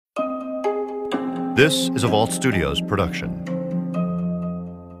This is a Vault Studios production.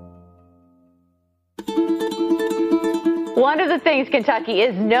 One of the things Kentucky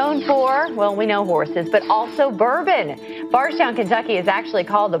is known for, well, we know horses, but also bourbon. Bardstown, Kentucky is actually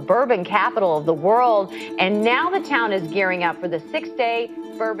called the bourbon capital of the world, and now the town is gearing up for the 6-day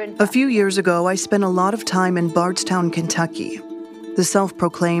bourbon festival. A few years ago, I spent a lot of time in Bardstown, Kentucky, the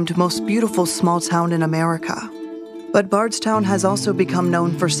self-proclaimed most beautiful small town in America. But Bardstown has also become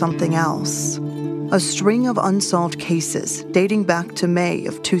known for something else. A string of unsolved cases dating back to May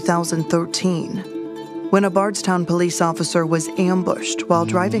of 2013, when a Bardstown police officer was ambushed while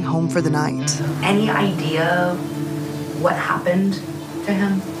driving home for the night. Any idea what happened to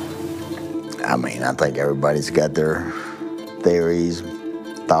him? I mean, I think everybody's got their theories,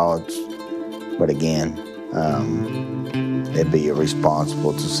 thoughts, but again, it'd be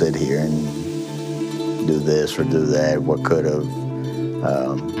irresponsible to sit here and do this or do that, what could have,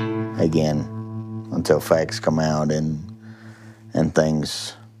 again, until facts come out and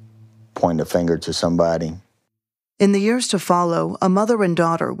things point a finger to somebody. In the years to follow, a mother and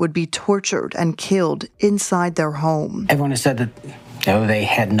daughter would be tortured and killed inside their home. Everyone has said that they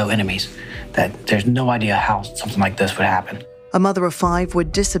had no enemies, that there's no idea how something like this would happen. A mother of 5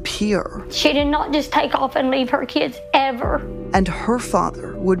 would disappear. She did not just take off and leave her kids, ever. And her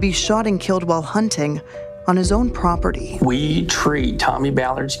father would be shot and killed while hunting on his own property. We treat Tommy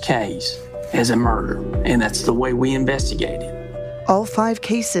Ballard's case as a murder, and that's the way we investigate it. All 5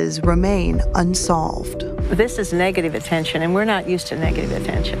 cases remain unsolved. This is negative attention, and we're not used to negative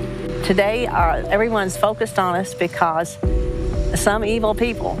attention. Today, everyone's focused on us because some evil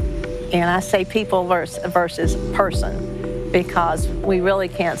people, and I say people versus person, because we really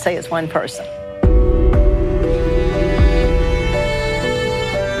can't say it's one person.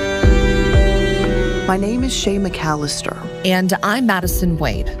 My name is Shay McAlister. And I'm Madison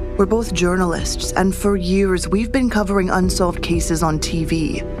Wade. We're both journalists, and for years we've been covering unsolved cases on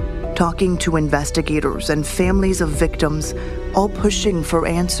TV, talking to investigators and families of victims, all pushing for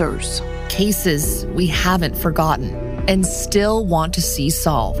answers. Cases we haven't forgotten and still want to see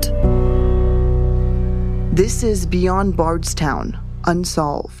solved. This is Beyond Bardstown,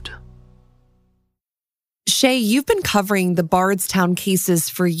 Unsolved. Shay, you've been covering the Bardstown cases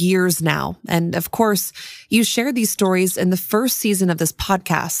for years now. And of course, you shared these stories in the first season of this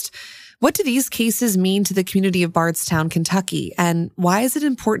podcast. What do these cases mean to the community of Bardstown, Kentucky? And why is it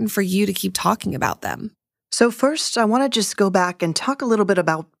important for you to keep talking about them? So first, I want to just go back and talk a little bit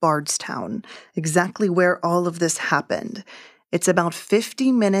about Bardstown, exactly where all of this happened. It's about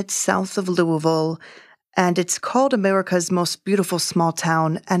 50 minutes south of Louisville, and it's called America's most beautiful small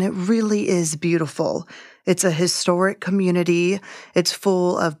town, and it really is beautiful. It's a historic community. It's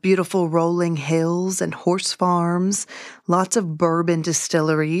full of beautiful rolling hills and horse farms, lots of bourbon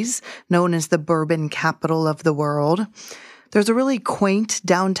distilleries, known as the bourbon capital of the world. There's a really quaint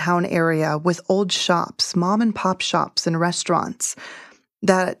downtown area with old shops, mom and pop shops and restaurants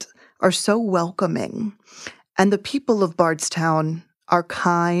that are so welcoming. And the people of Bardstown are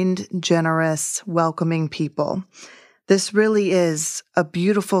kind, generous, welcoming people. This really is a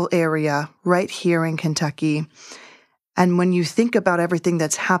beautiful area right here in Kentucky. And when you think about everything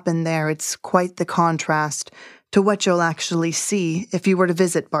that's happened there, it's quite the contrast to what you'll actually see if you were to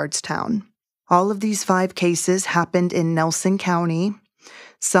visit Bardstown. All of these 5 cases happened in Nelson County.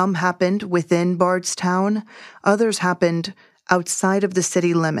 Some happened within Bardstown. Others happened outside of the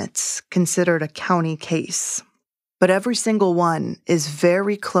city limits, considered a county case. But every single one is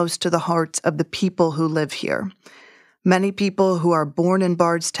very close to the hearts of the people who live here. Many people who are born in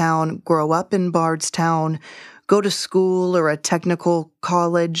Bardstown, grow up in Bardstown, go to school or a technical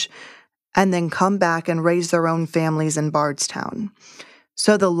college, and then come back and raise their own families in Bardstown.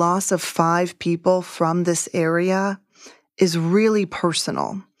 So the loss of 5 people from this area is really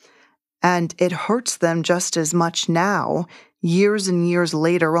personal, and it hurts them just as much now, years and years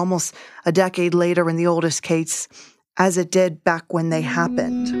later, almost a decade later in the oldest case, as it did back when they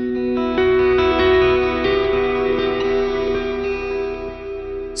happened.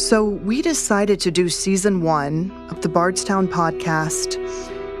 So we decided to do season 1 of the Bardstown podcast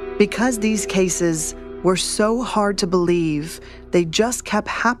because these cases were so hard to believe. They just kept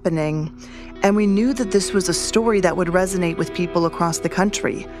happening, and we knew that this was a story that would resonate with people across the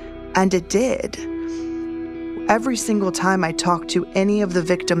country, and it did. Every single time I talk to any of the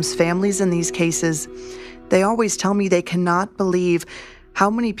victims' families in these cases, they always tell me they cannot believe how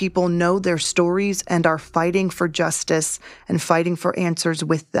many people know their stories and are fighting for justice and fighting for answers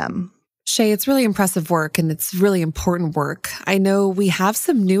with them. Shay, it's really impressive work, and it's really important work. I know we have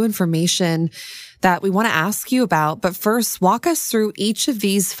some new information that we want to ask you about. But first, walk us through each of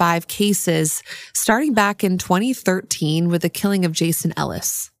these 5 cases, starting back in 2013 with the killing of Jason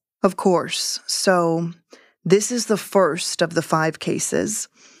Ellis. Of course. So this is the first of the 5 cases.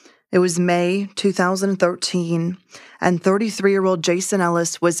 It was May 2013, and 33-year-old Jason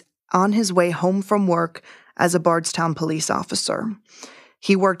Ellis was on his way home from work as a Bardstown police officer.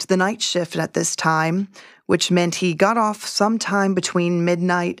 He worked the night shift at this time, which meant he got off sometime between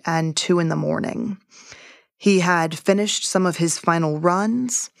midnight and 2 in the morning. He had finished some of his final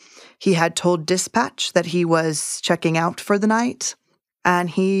runs. He had told dispatch that he was checking out for the night, and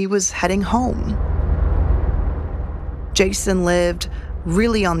he was heading home. Jason lived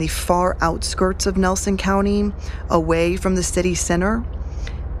really on the far outskirts of Nelson County, away from the city center,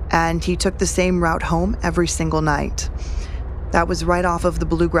 and he took the same route home every single night. That was right off of the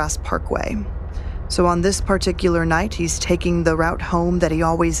Bluegrass Parkway. So on this particular night, he's taking the route home that he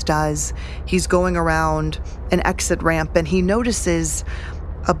always does. He's going around an exit ramp, and he notices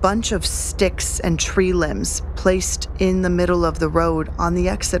a bunch of sticks and tree limbs placed in the middle of the road on the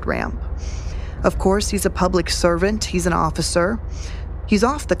exit ramp. Of course, he's a public servant. He's an officer. He's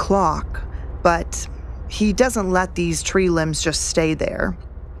off the clock, but he doesn't let these tree limbs just stay there.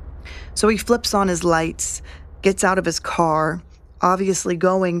 So he flips on his lights, gets out of his car, obviously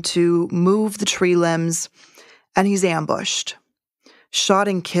going to move the tree limbs, and he's ambushed. Shot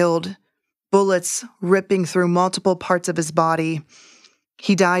and killed, bullets ripping through multiple parts of his body.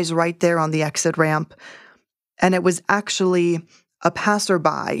 He dies right there on the exit ramp. And it was actually a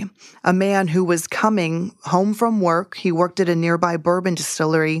passerby, a man who was coming home from work. He worked at a nearby bourbon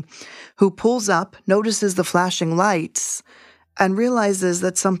distillery, who pulls up, notices the flashing lights, and realizes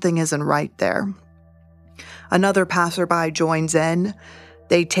that something isn't right there. Another passerby joins in.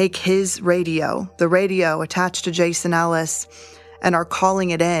 They take his radio, the radio attached to Jason Ellis, and are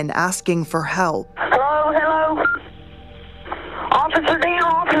calling it in, asking for help. Hello, hello. Officer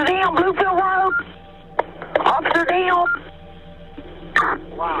down, Bluefield Road. Officer down.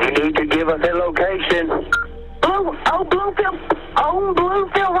 You need to give us a location. Bluefield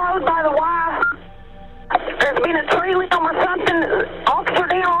Road by the Y. There's been a tree limb or something. Officer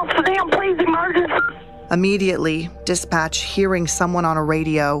down, please, emergency. Immediately, dispatch, hearing someone on a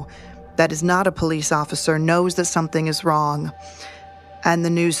radio that is not a police officer, knows that something is wrong, and the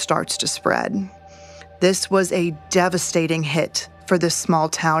news starts to spread. This was a devastating hit for this small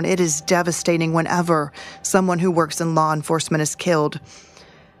town. It is devastating whenever someone who works in law enforcement is killed.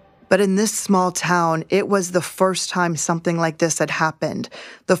 But in this small town, it was the first time something like this had happened,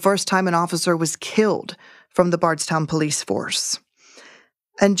 the first time an officer was killed from the Bardstown police force.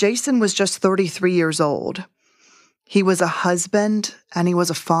 And Jason was just 33 years old. He was a husband and he was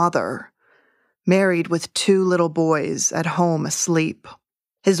a father, married with 2 little boys at home asleep.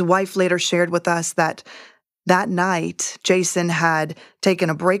 His wife later shared with us that night, Jason had taken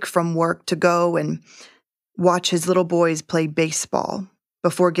a break from work to go and watch his little boys play baseball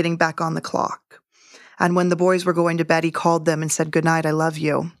before getting back on the clock. And when the boys were going to bed, he called them and said, "Good night, I love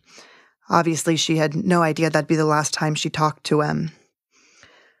you." Obviously, she had no idea that'd be the last time she talked to him.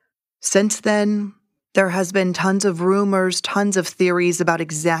 Since then, there has been tons of rumors, tons of theories about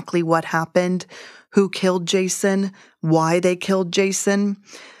exactly what happened, who killed Jason, why they killed Jason.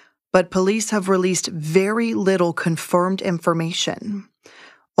 But police have released very little confirmed information,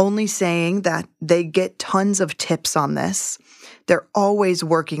 only saying that they get tons of tips on this. They're always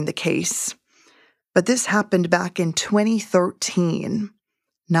working the case. But this happened back in 2013,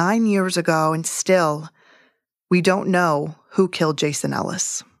 9 years ago, and still, we don't know who killed Jason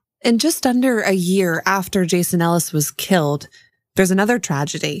Ellis. And just under a year after Jason Ellis was killed, there's another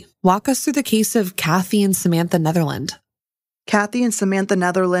tragedy. Walk us through the case of Kathy and Samantha Netherland. Kathy and Samantha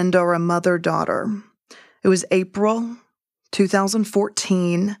Netherland are a mother-daughter. It was April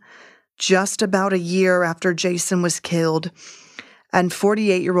 2014, just about a year after Jason was killed, and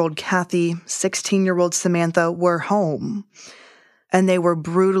 48-year-old Kathy, 16-year-old Samantha were home, and they were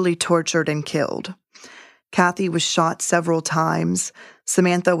brutally tortured and killed. Kathy was shot several times.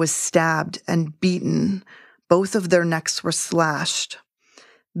 Samantha was stabbed and beaten. Both of their necks were slashed.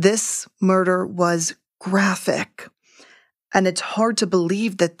 This murder was graphic. And it's hard to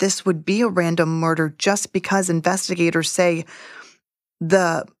believe that this would be a random murder just because investigators say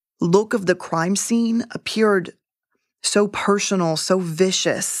the look of the crime scene appeared so personal, so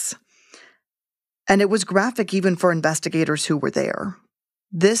vicious. And it was graphic even for investigators who were there.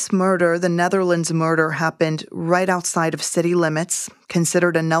 This murder, the Netherlands murder, happened right outside of city limits,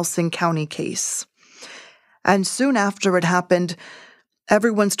 considered a Nelson County case. And soon after it happened,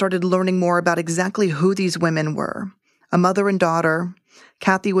 everyone started learning more about exactly who these women were. a mother and daughter.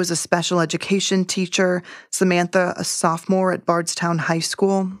 Kathy was a special education teacher, Samantha a sophomore at Bardstown High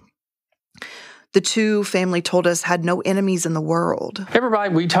School. The two, family told us, had no enemies in the world.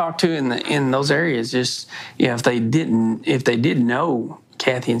 Everybody we talked to in those areas, just if they didn't know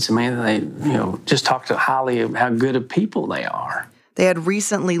Kathy and Samantha, they just talked highly of how good of people they are. They had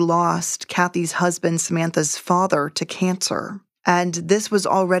recently lost Kathy's husband, Samantha's father, to cancer, and this was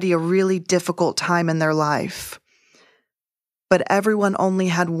already a really difficult time in their life. But everyone only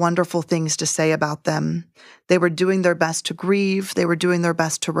had wonderful things to say about them. They were doing their best to grieve. They were doing their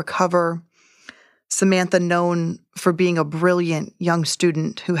best to recover. Samantha, known for being a brilliant young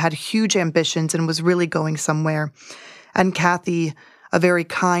student who had huge ambitions and was really going somewhere. And Kathy, a very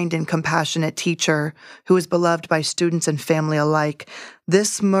kind and compassionate teacher who was beloved by students and family alike.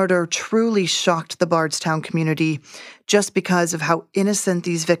 This murder truly shocked the Bardstown community just because of how innocent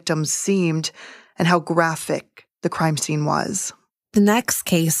these victims seemed and how graphic the crime scene was. The next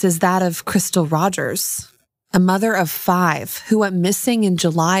case is that of Crystal Rogers, a mother of 5 who went missing in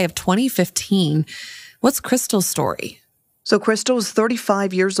July of 2015. What's Crystal's story? So Crystal's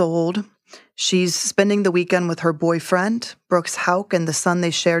 35 years old. She's spending the weekend with her boyfriend, Brooks Houck, and the son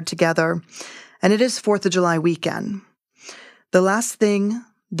they shared together. And it is 4th of July weekend. The last thing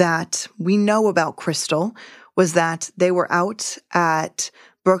that we know about Crystal was that they were out at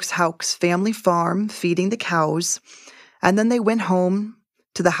Brooks Houck's family farm feeding the cows. And then they went home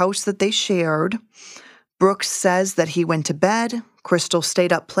to the house that they shared. Brooks says that he went to bed. Crystal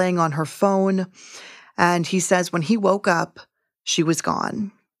stayed up playing on her phone. And he says when he woke up, she was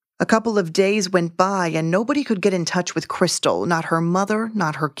gone. A couple of days went by and nobody could get in touch with Crystal, not her mother,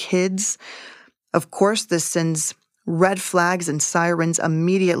 not her kids. Of course, this sends red flags and sirens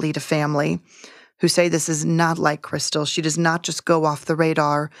immediately to family who say this is not like Crystal. She does not just go off the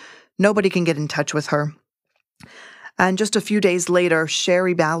radar. Nobody can get in touch with her. And just a few days later,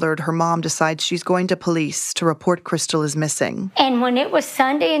 Sherry Ballard, her mom, decides she's going to police to report Crystal is missing. And when it was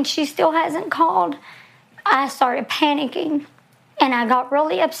Sunday and she still hasn't called, I started panicking. And I got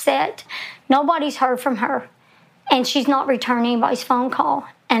really upset. Nobody's heard from her. And she's not returning anybody's phone call.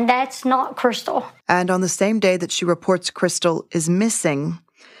 And that's not Crystal. And on the same day that she reports Crystal is missing,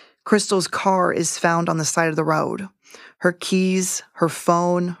 Crystal's car is found on the side of the road. Her keys, her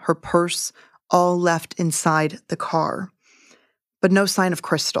phone, her purse, all left inside the car. But no sign of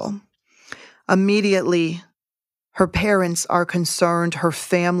Crystal. Immediately, her parents are concerned, her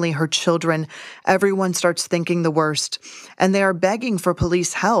family, her children. Everyone starts thinking the worst, and they are begging for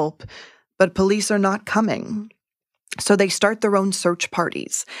police help, but police are not coming. So they start their own search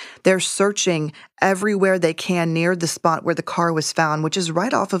parties. They're searching everywhere they can near the spot where the car was found, which is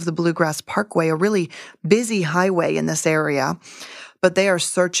right off of the Bluegrass Parkway, a really busy highway in this area. But they are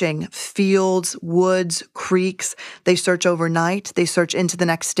searching fields, woods, creeks. They search overnight. They search into the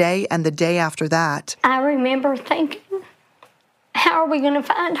next day and the day after that. I remember thinking, how are we going to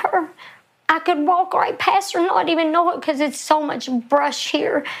find her? I could walk right past her, not even know it, because it's so much brush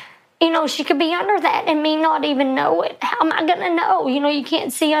here. She could be under that and me not even know it. How am I going to know? You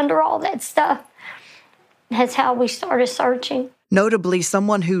can't see under all that stuff. That's how we started searching. Notably,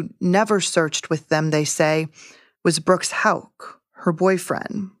 someone who never searched with them, they say, was Brooks Houck, her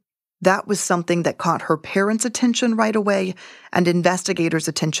boyfriend. That was something that caught her parents' attention right away and investigators'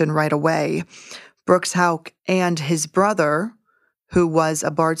 attention right away. Brooks Houck and his brother, who was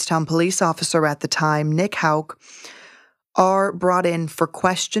a Bardstown police officer at the time, Nick Houck, are brought in for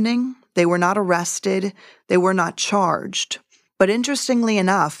questioning. They were not arrested. They were not charged. But interestingly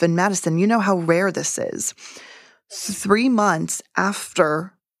enough, in Madison, you know how rare this is. 3 months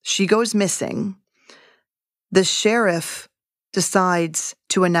after she goes missing, the sheriff decides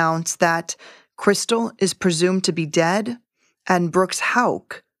to announce that Crystal is presumed to be dead, and Brooks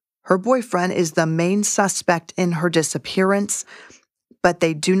Houck, her boyfriend, is the main suspect in her disappearance, but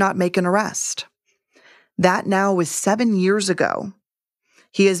they do not make an arrest. That now was 7 years ago.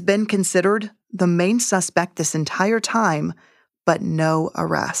 He has been considered the main suspect this entire time, but no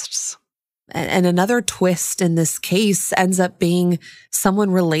arrests. And another twist in this case ends up being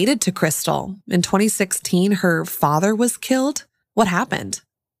someone related to Crystal. In 2016, her father was killed. What happened?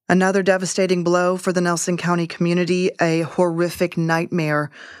 Another devastating blow for the Nelson County community, a horrific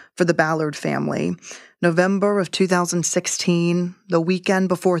nightmare for the Ballard family. November of 2016, the weekend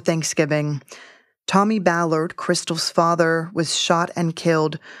before Thanksgiving, Tommy Ballard, Crystal's father, was shot and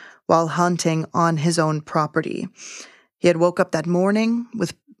killed while hunting on his own property. He had woke up that morning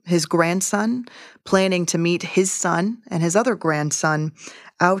with his grandson, planning to meet his son and his other grandson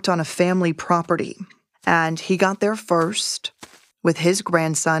out on a family property. And he got there first with his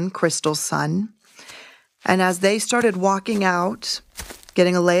grandson, Crystal's son. And as they started walking out,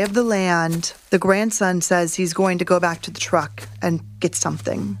 getting a lay of the land, the grandson says he's going to go back to the truck and get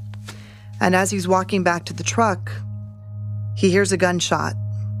something. And as he's walking back to the truck, he hears a gunshot.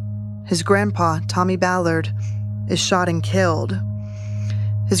 His grandpa, Tommy Ballard, is shot and killed.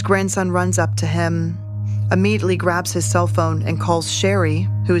 His grandson runs up to him, immediately grabs his cell phone and calls Sherry,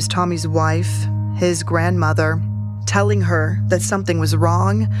 who is Tommy's wife, his grandmother, telling her that something was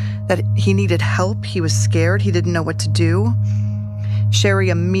wrong, that he needed help, he was scared, he didn't know what to do. Sherry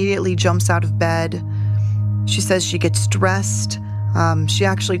immediately jumps out of bed. She says she gets dressed. She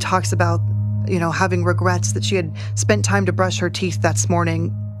actually talks about, having regrets that she had spent time to brush her teeth that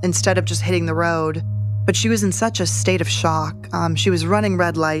morning instead of just hitting the road. But she was in such a state of shock. She was running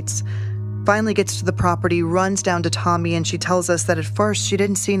red lights, finally gets to the property, runs down to Tommy, and she tells us that at first she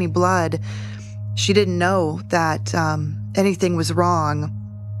didn't see any blood. She didn't know that anything was wrong.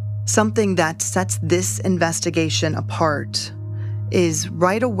 Something that sets this investigation apart is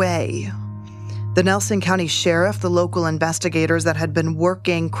right away, the Nelson County Sheriff, the local investigators that had been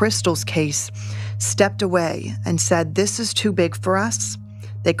working Crystal's case, stepped away and said, "This is too big for us."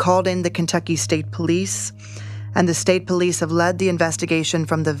 They called in the Kentucky State Police, and the state police have led the investigation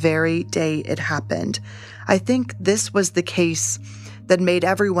from the very day it happened. I think this was the case that made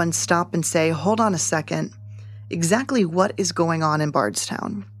everyone stop and say, hold on a second, exactly what is going on in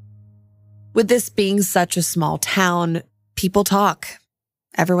Bardstown? With this being such a small town, people talk.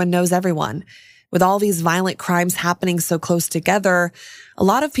 Everyone knows everyone. With all these violent crimes happening so close together, a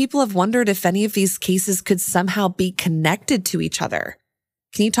lot of people have wondered if any of these cases could somehow be connected to each other.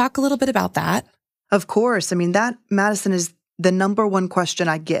 Can you talk a little bit about that? Of course. That, Madison, is the number one question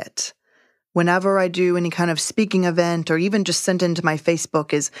I get whenever I do any kind of speaking event or even just sent into my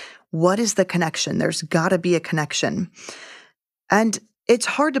Facebook is, what is the connection? There's got to be a connection. And it's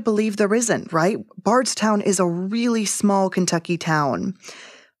hard to believe there isn't, right? Bardstown is a really small Kentucky town.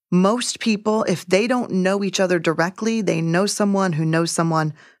 Most people, if they don't know each other directly, they know someone who knows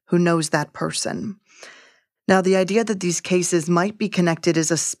someone who knows that person. Now, the idea that these cases might be connected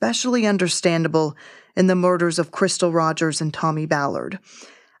is especially understandable in the murders of Crystal Rogers and Tommy Ballard.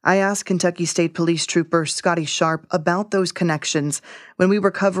 I asked Kentucky State Police Trooper Scotty Sharp about those connections when we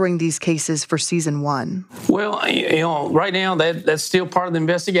were covering these cases for Season 1. Well, right now, that's still part of the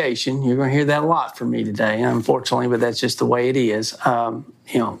investigation. You're going to hear that a lot from me today, unfortunately, but that's just the way it is.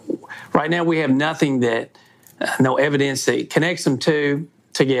 Right now we have no evidence that connects them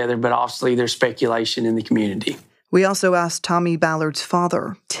together, but obviously there's speculation in the community. We also asked Tommy Ballard's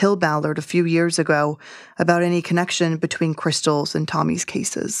father, Till Ballard, a few years ago about any connection between Crystal's and Tommy's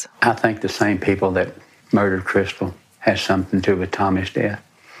cases. I think the same people that murdered Crystal has something to do with Tommy's death.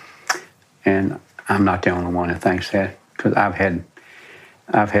 And I'm not the only one that thinks that, because I've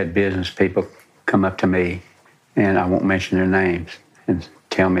had business people come up to me, and I won't mention their names, and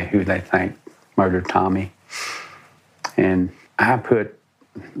tell me who they think murdered Tommy. And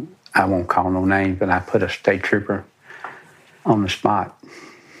I won't call no names, but I put a state trooper on the spot.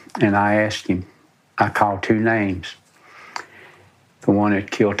 And I asked him, I called two names. The one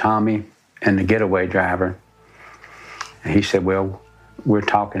that killed Tommy and the getaway driver. And he said, well, we're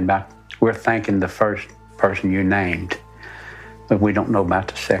thinking the first person you named, but we don't know about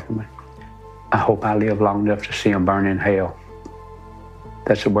the second one. I hope I live long enough to see them burn in hell.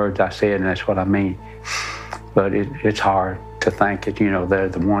 That's the words I said, and that's what I mean. But it's hard to think that, they're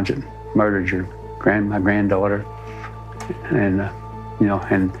the ones that murdered my granddaughter. And,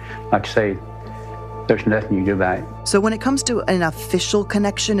 and like I say, there's nothing you can do about it. So when it comes to an official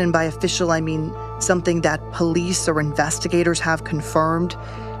connection, and by official I mean something that police or investigators have confirmed,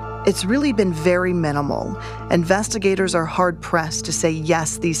 it's really been very minimal. Investigators are hard-pressed to say,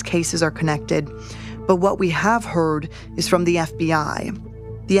 yes, these cases are connected. But what we have heard is from the FBI.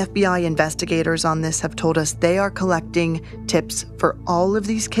 The FBI investigators on this have told us they are collecting tips for all of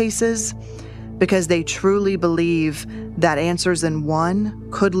these cases because they truly believe that answers in one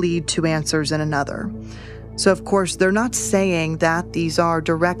could lead to answers in another. So, of course, they're not saying that these are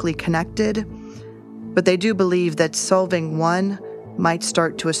directly connected, but they do believe that solving one might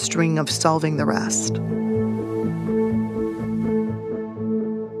start to a string of solving the rest.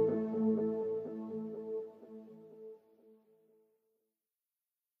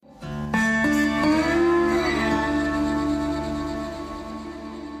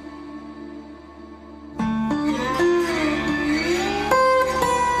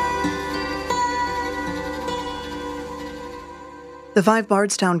 The 5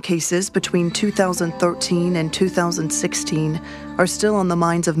 Bardstown cases between 2013 and 2016 are still on the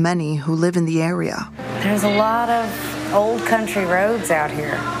minds of many who live in the area. There's a lot of old country roads out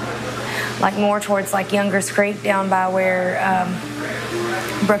here. like more towards like Youngers Creek down by where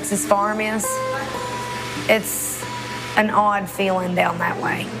Brooks's farm is. It's an odd feeling down that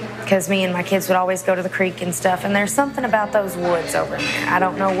way because me and my kids would always go to the creek and stuff, and there's something about those woods over there. I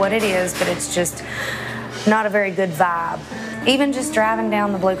don't know what it is, but it's just not a very good vibe. Even just driving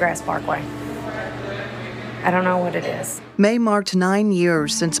down the Bluegrass Parkway. I don't know what it is. May marked 9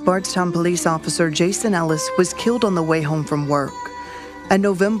 years since Bardstown police officer Jason Ellis was killed on the way home from work. And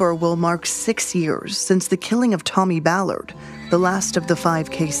November will mark 6 years since the killing of Tommy Ballard, the last of the 5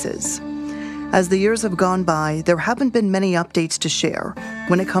 cases. As the years have gone by, there haven't been many updates to share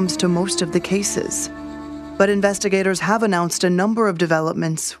when it comes to most of the cases. But investigators have announced a number of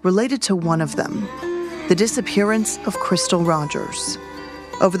developments related to one of them, the disappearance of Crystal Rogers.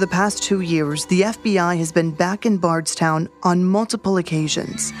 Over the past 2 years, the FBI has been back in Bardstown on multiple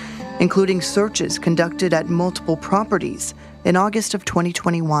occasions, including searches conducted at multiple properties in August of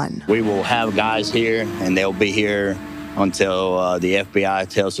 2021. We will have guys here, and they'll be here until the FBI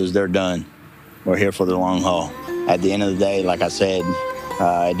tells us they're done. We're here for the long haul. At the end of the day, like I said,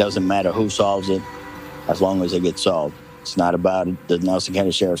 it doesn't matter who solves it as long as it gets solved. It's not about the Nelson County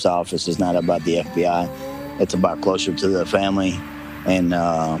Sheriff's Office. It's not about the FBI. It's about closer to the family and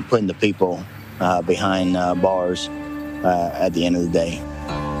putting the people behind bars at the end of the day.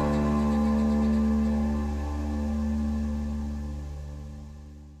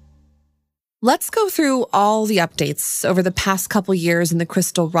 Let's go through all the updates over the past couple years in the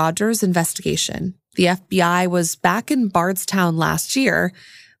Crystal Rogers investigation. The FBI was back in Bardstown last year.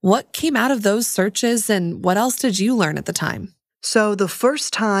 What came out of those searches, and what else did you learn at the time? So the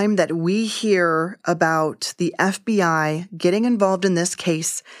first time that we hear about the FBI getting involved in this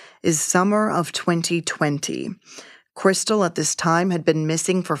case is summer of 2020. Crystal at this time had been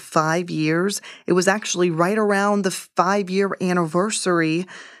missing for 5 years. It was actually right around the 5-year anniversary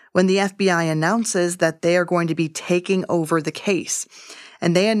when the FBI announces that they are going to be taking over the case.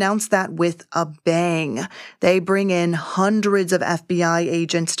 And they announce that with a bang. They bring in hundreds of FBI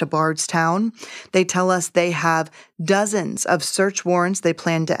agents to Bardstown. They tell us they have dozens of search warrants they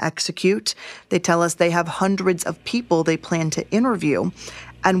plan to execute. They tell us they have hundreds of people they plan to interview.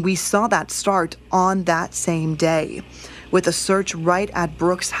 And we saw that start on that same day with a search right at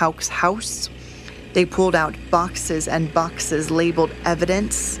Brooks Houck's house. They pulled out boxes and boxes labeled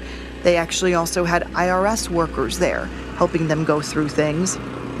evidence. They actually also had IRS workers there helping them go through things.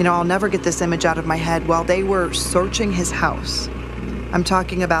 You know, I'll never get this image out of my head. While they were searching his house, I'm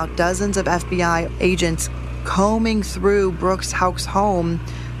talking about dozens of FBI agents combing through Brooks Houck's home.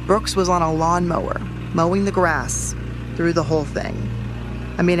 Brooks was on a lawnmower, mowing the grass through the whole thing.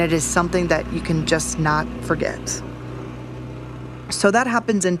 I mean, it is something that you can just not forget. So that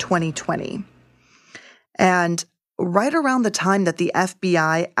happens in 2020. And right around the time that the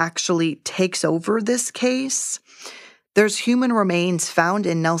FBI actually takes over this case, there's human remains found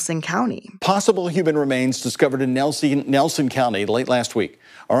in Nelson County. Possible human remains discovered in Nelson County late last week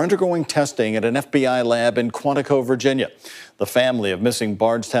are undergoing testing at an FBI lab in Quantico, Virginia. The family of missing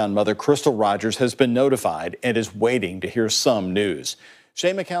Bardstown mother Crystal Rogers has been notified and is waiting to hear some news.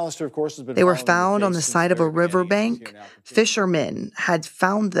 Shay McAlister, of course, has been. They were found on the side of a riverbank. Fishermen had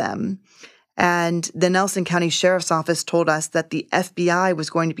found them. And the Nelson County Sheriff's Office told us that the FBI was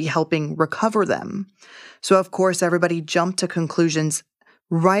going to be helping recover them. So, of course, everybody jumped to conclusions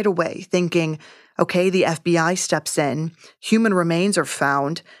right away, thinking, okay, the FBI steps in, human remains are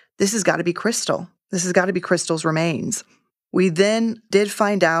found. This has got to be Crystal. This has got to be Crystal's remains. We then did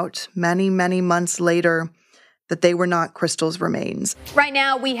find out many, many months later that they were not Crystal's remains. Right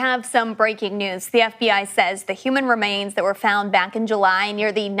now, we have some breaking news. The FBI says the human remains that were found back in July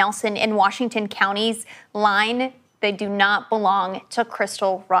near the Nelson and Washington counties line, they do not belong to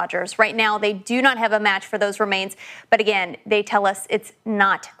Crystal Rogers. Right now, they do not have a match for those remains. But again, they tell us it's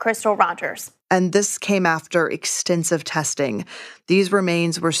not Crystal Rogers. And this came after extensive testing. These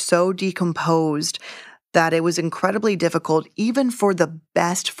remains were so decomposed that it was incredibly difficult, even for the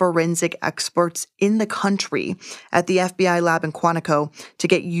best forensic experts in the country at the FBI lab in Quantico, to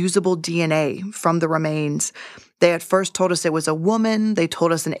get usable DNA from the remains. They at first told us it was a woman. They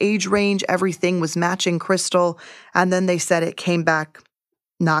told us an age range. Everything was matching Crystal. And then they said it came back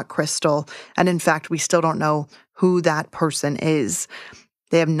not Crystal. And in fact, we still don't know who that person is.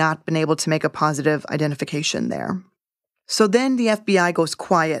 They have not been able to make a positive identification there. So then the FBI goes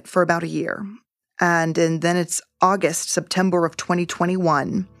quiet for about a year. And then it's September of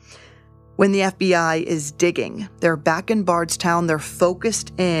 2021, when the FBI is digging. They're back in Bardstown. They're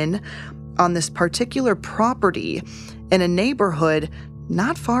focused in on this particular property in a neighborhood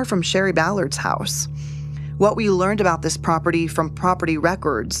not far from Sherry Ballard's house. What we learned about this property from property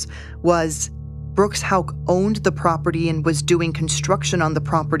records was Brooks Houck owned the property and was doing construction on the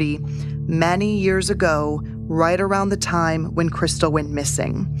property many years ago, right around the time when Crystal went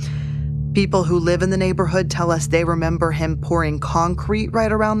missing. People who live in the neighborhood tell us they remember him pouring concrete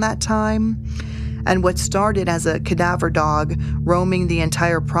right around that time. And what started as a cadaver dog roaming the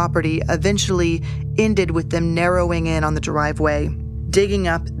entire property eventually ended with them narrowing in on the driveway, digging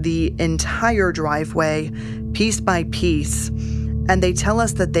up the entire driveway piece by piece. And they tell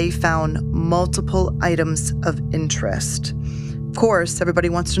us that they found multiple items of interest. Of course, everybody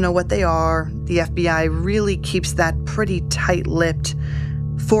wants to know what they are. The FBI really keeps that pretty tight-lipped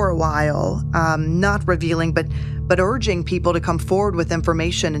for a while, not revealing, but urging people to come forward with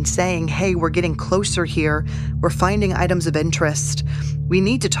information and saying, hey, we're getting closer here. We're finding items of interest. We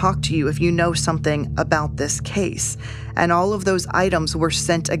need to talk to you if you know something about this case. And all of those items were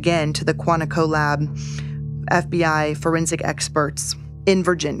sent again to the Quantico Lab FBI forensic experts in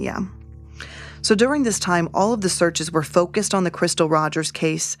Virginia. So during this time, all of the searches were focused on the Crystal Rogers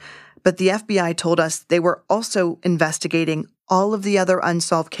case, but the FBI told us they were also investigating all of the other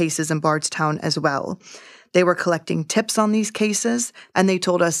unsolved cases in Bardstown as well. They were collecting tips on these cases, and they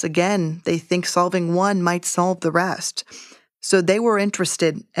told us again they think solving one might solve the rest. So they were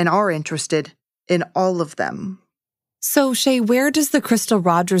interested and are interested in all of them. So, Shay, where does the Crystal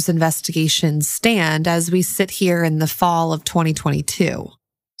Rogers investigation stand as we sit here in the fall of 2022?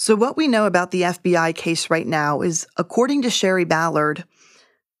 So what we know about the FBI case right now is, according to Sherry Ballard,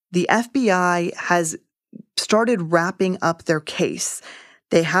 the FBI has started wrapping up their case.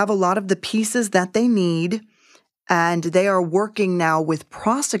 They have a lot of the pieces that they need, and they are working now with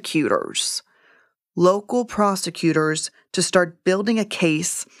prosecutors, local prosecutors, to start building a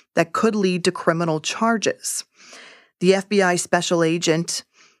case that could lead to criminal charges. The FBI special agent,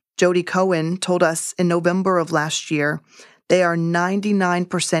 Jody Cohen, told us in November of last year they are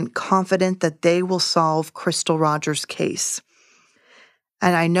 99% confident that they will solve Crystal Rogers' case.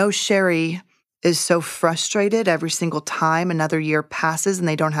 And I know Sherry is so frustrated every single time another year passes and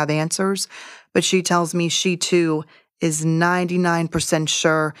they don't have answers, but she tells me she too is 99%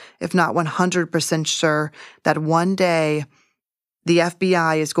 sure, if not 100% sure, that one day the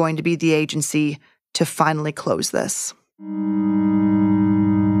FBI is going to be the agency to finally close this.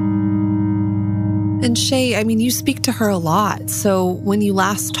 And Shay, I mean, you speak to her a lot. So when you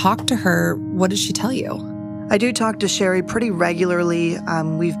last talked to her, what did she tell you? I do talk to Sherry pretty regularly.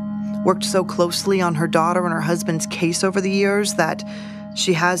 We've worked so closely on her daughter and her husband's case over the years that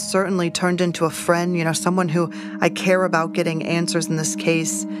she has certainly turned into a friend, someone who I care about getting answers in this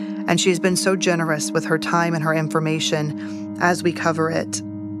case. And she's been so generous with her time and her information as we cover it.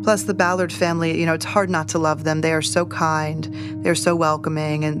 Plus, the Ballard family, it's hard not to love them. They are so kind, they're so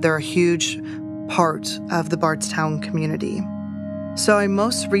welcoming, and they're a huge part of the Bardstown community. So I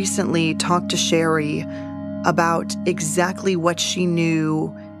most recently talked to Sherry about exactly what she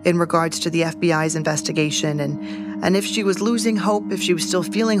knew in regards to the FBI's investigation and if she was losing hope, if she was still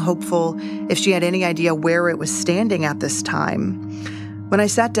feeling hopeful, if she had any idea where it was standing at this time. When I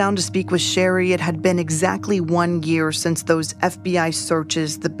sat down to speak with Sherry, it had been exactly 1 year since those FBI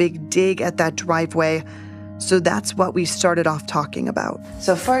searches, the big dig at that driveway. So that's what we started off talking about.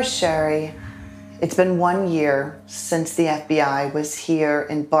 So first, Sherry, it's been 1 year since the FBI was here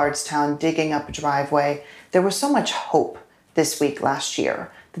in Bardstown digging up a driveway. There was so much hope this week last year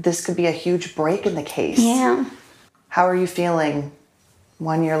that this could be a huge break in the case. Yeah. How are you feeling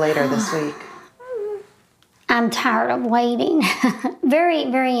 1 year later this week? I'm tired of waiting.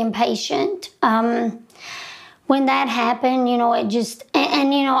 Very, very impatient. When that happened, it just,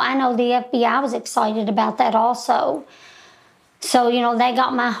 and I know the FBI was excited about that also. So, they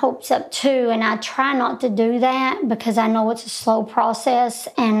got my hopes up too, and I try not to do that because I know it's a slow process,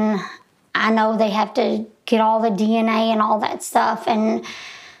 and I know they have to get all the DNA and all that stuff. And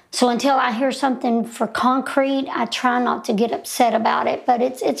so until I hear something for concrete, I try not to get upset about it. But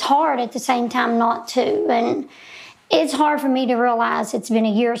it's hard at the same time not to. And it's hard for me to realize it's been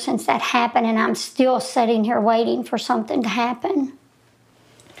a year since that happened, and I'm still sitting here waiting for something to happen.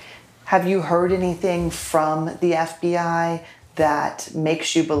 Have you heard anything from the FBI that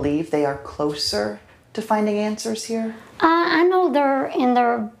makes you believe they are closer to finding answers here? I know they're in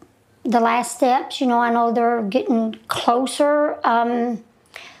the last steps. I know they're getting closer.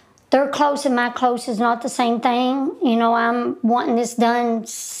 They're close and my close is not the same thing. I'm wanting this done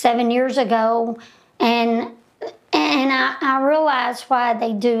 7 years ago, and I realize why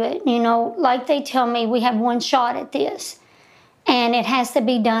they do it. Like they tell me, we have one shot at this, and it has to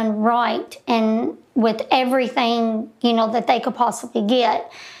be done right and with everything, that they could possibly get.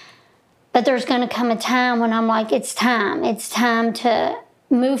 But there's going to come a time when I'm like, it's time. It's time to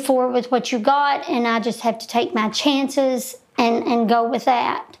move forward with what you got, and I just have to take my chances and go with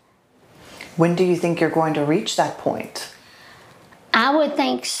that. When do you think you're going to reach that point? I would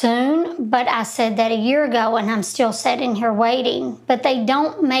think soon, but I said that a year ago, and I'm still sitting here waiting. But they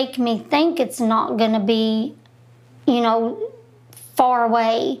don't make me think it's not going to be, far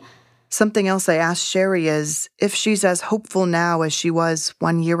away. Something else I asked Sherry is if she's as hopeful now as she was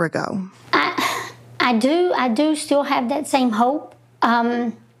 1 year ago. I do still have that same hope.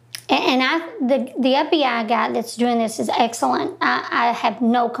 The FBI guy that's doing this is excellent. I have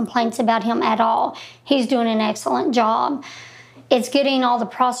no complaints about him at all. He's doing an excellent job. It's getting all the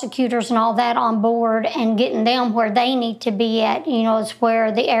prosecutors and all that on board and getting them where they need to be at, is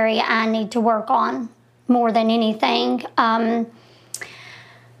where the area I need to work on more than anything.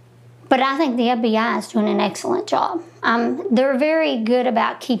 But I think the FBI is doing an excellent job. They're very good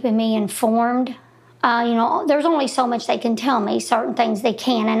about keeping me informed. There's only so much they can tell me, certain things they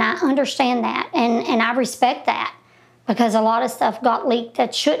can, and I understand that, and I respect that, because a lot of stuff got leaked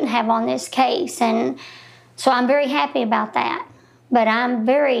that shouldn't have on this case, and so I'm very happy about that. But I'm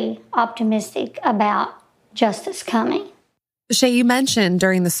very optimistic about justice coming. Shay, you mentioned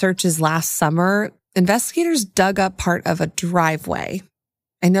during the searches last summer, investigators dug up part of a driveway.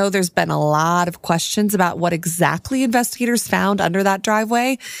 I know there's been a lot of questions about what exactly investigators found under that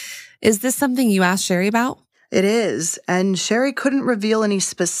driveway. Is this something you asked Sherry about? It is, and Sherry couldn't reveal any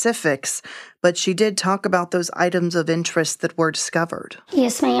specifics, but she did talk about those items of interest that were discovered.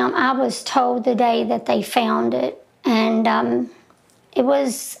 Yes, ma'am. I was told the day that they found it, and it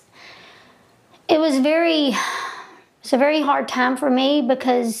was a very hard time for me,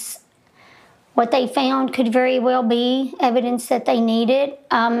 because what they found could very well be evidence that they needed.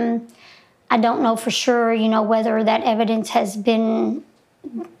 I don't know for sure, whether that evidence has been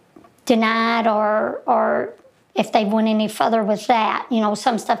denied or if they went any further with that.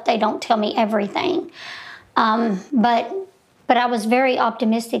 Some stuff they don't tell me everything. But I was very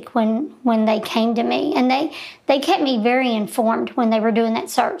optimistic when they came to me, and they kept me very informed when they were doing that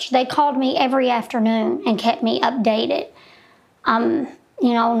search. They called me every afternoon and kept me updated.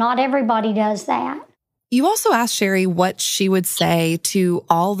 Not everybody does that. You also asked Sherry what she would say to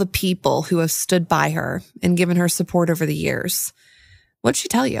all the people who have stood by her and given her support over the years. What'd she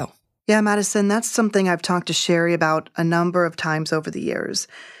tell you? Yeah, Madison, that's something I've talked to Sherry about a number of times over the years.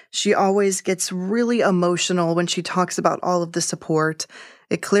 She always gets really emotional when she talks about all of the support.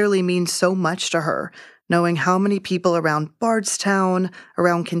 It clearly means so much to her, knowing how many people around Bardstown,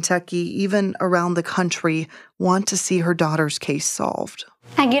 around Kentucky, even around the country want to see her daughter's case solved.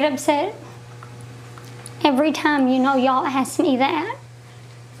 I get upset every time, y'all ask me that.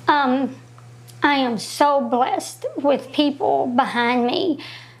 I am so blessed with people behind me.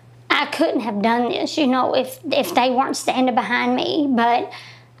 I couldn't have done this, if they weren't standing behind me. But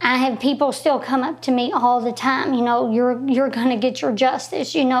I have people still come up to me all the time. You're going to get your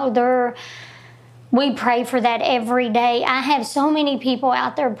justice. We pray for that every day. I have so many people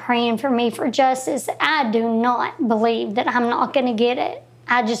out there praying for me for justice. I do not believe that I'm not going to get it.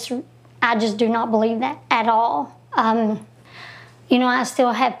 I just do not believe that at all. I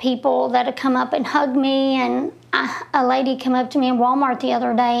still have people that have come up and hug me, and a lady came up to me in Walmart the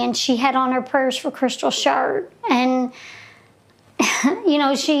other day, and she had on her Prayers for Crystal shirt, and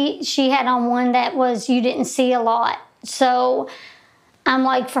she had on one that was "You Didn't See a Lot." So I'm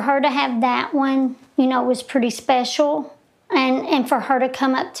like, for her to have that one, was pretty special, and for her to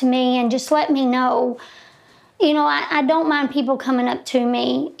come up to me and just let me know. I don't mind people coming up to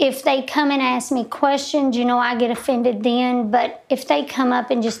me. If they come and ask me questions, I get offended then. But if they come up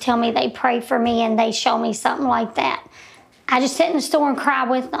and just tell me they pray for me and they show me something like that, I just sit in the store and cry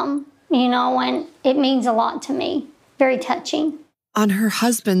with them, and it means a lot to me. Very touching. On her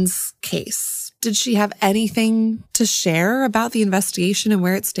husband's case, did she have anything to share about the investigation and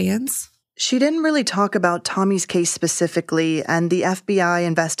where it stands? She didn't really talk about Tommy's case specifically, and the FBI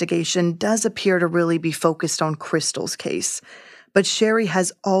investigation does appear to really be focused on Crystal's case. But Sherry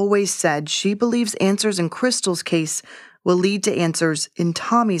has always said she believes answers in Crystal's case will lead to answers in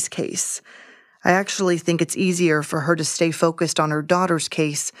Tommy's case. I actually think it's easier for her to stay focused on her daughter's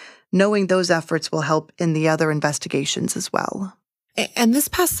case, knowing those efforts will help in the other investigations as well. And this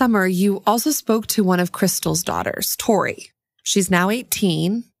past summer, you also spoke to one of Crystal's daughters, Tori. She's now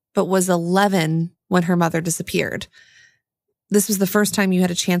 18. But was 11 when her mother disappeared. This was the first time you had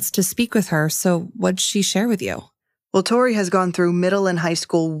a chance to speak with her, so what'd she share with you? Well, Tori has gone through middle and high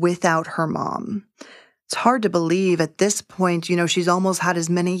school without her mom. It's hard to believe at this point, she's almost had as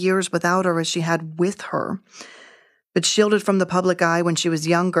many years without her as she had with her. But shielded from the public eye when she was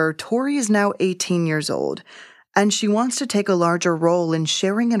younger, Tori is now 18 years old, and she wants to take a larger role in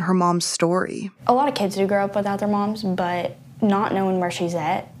sharing in her mom's story. A lot of kids do grow up without their moms, but not knowing where she's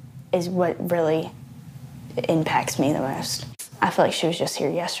at is what really impacts me the most. I feel like she was just here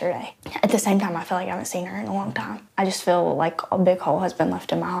yesterday. At the same time, I feel like I haven't seen her in a long time. I just feel like a big hole has been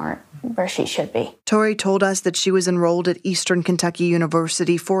left in my heart where she should be. Tori told us that she was enrolled at Eastern Kentucky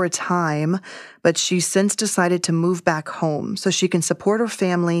University for a time, but she's since decided to move back home so she can support her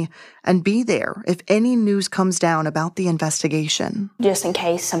family and be there if any news comes down about the investigation. Just in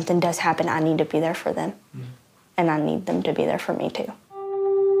case something does happen, I need to be there for them. And I need them to be there for me too.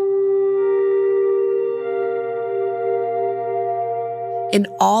 In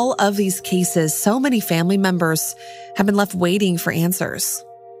all of these cases, so many family members have been left waiting for answers.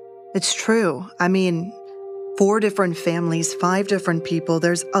 It's true. I mean, 4 different families, 5 different people.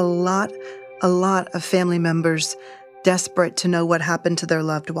 There's a lot of family members desperate to know what happened to their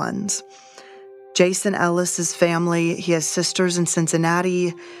loved ones. Jason Ellis's family, he has sisters in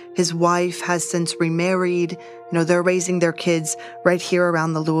Cincinnati. His wife has since remarried. They're raising their kids right here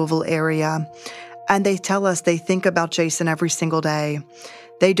around the Louisville area. And they tell us they think about Jason every single day.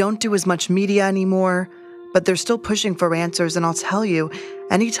 They don't do as much media anymore, but they're still pushing for answers. And I'll tell you,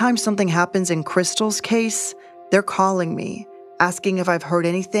 anytime something happens in Crystal's case, they're calling me, asking if I've heard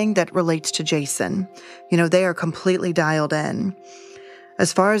anything that relates to Jason. They are completely dialed in.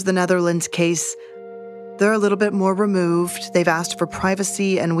 As far as the Netherlands case, they're a little bit more removed. They've asked for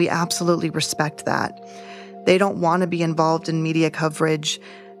privacy, and we absolutely respect that. They don't want to be involved in media coverage.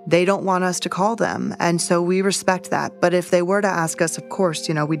 They don't want us to call them, and so we respect that. But if they were to ask us, of course,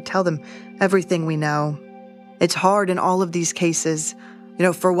 we'd tell them everything we know. It's hard in all of these cases.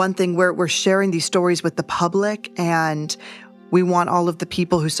 For one thing, we're sharing these stories with the public, and we want all of the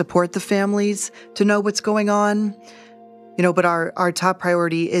people who support the families to know what's going on. But our top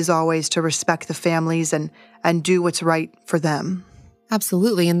priority is always to respect the families and do what's right for them.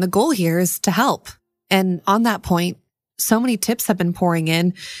 Absolutely, and the goal here is to help. And on that point, so many tips have been pouring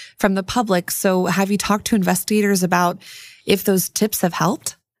in from the public. So have you talked to investigators about if those tips have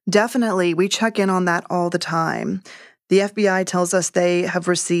helped? Definitely. We check in on that all the time. The FBI tells us they have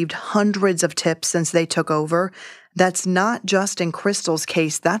received hundreds of tips since they took over. That's not just in Crystal's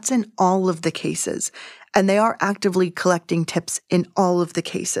case. That's in all of the cases. And they are actively collecting tips in all of the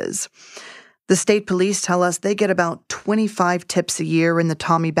cases. The state police tell us they get about 25 tips a year in the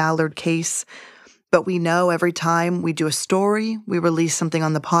Tommy Ballard case. But we know every time we do a story, we release something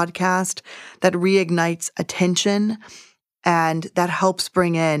on the podcast that reignites attention and that helps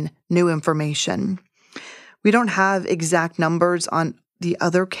bring in new information. We don't have exact numbers on the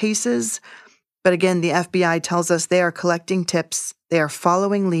other cases, but again, the FBI tells us they are collecting tips. They are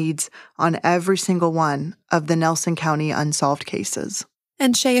following leads on every single one of the Nelson County unsolved cases.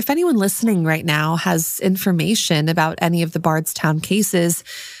 And Shay, if anyone listening right now has information about any of the Bardstown cases,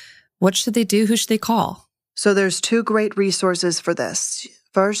 what should they do? Who should they call? So there's 2 great resources for this.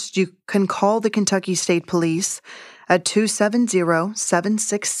 First, you can call the Kentucky State Police at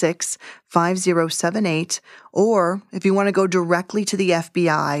 270-766-5078, or if you want to go directly to the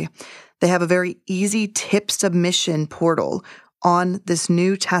FBI, they have a very easy tip submission portal on this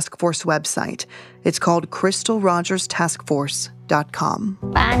new task force website. It's called crystalrogerstaskforce.com.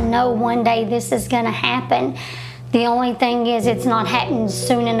 I know one day this is going to happen. The only thing is it's not happening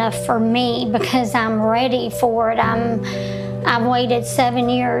soon enough for me because I'm ready for it. I've waited 7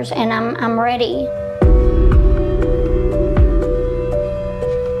 years and I'm ready.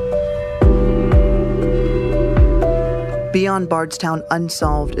 Beyond Bardstown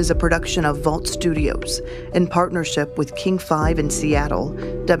Unsolved is a production of Vault Studios in partnership with King 5 in Seattle,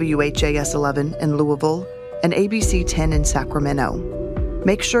 WHAS 11 in Louisville, and ABC10 in Sacramento.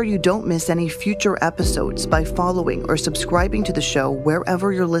 Make sure you don't miss any future episodes by following or subscribing to the show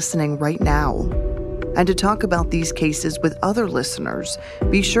wherever you're listening right now. And to talk about these cases with other listeners,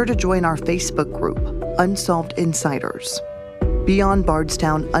 be sure to join our Facebook group, Unsolved Insiders. Beyond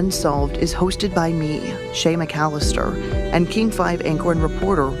Bardstown Unsolved is hosted by me, Shay McAlister, and King 5 anchor and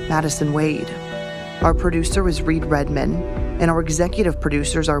reporter Madison Wade. Our producer is Reed Redman, and our executive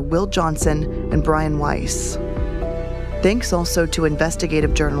producers are Will Johnson and Brian Weiss. Thanks also to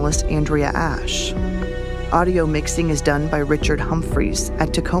investigative journalist Andrea Ash. Audio mixing is done by Richard Humphreys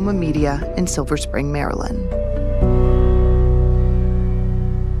at Tacoma Media in Silver Spring, Maryland.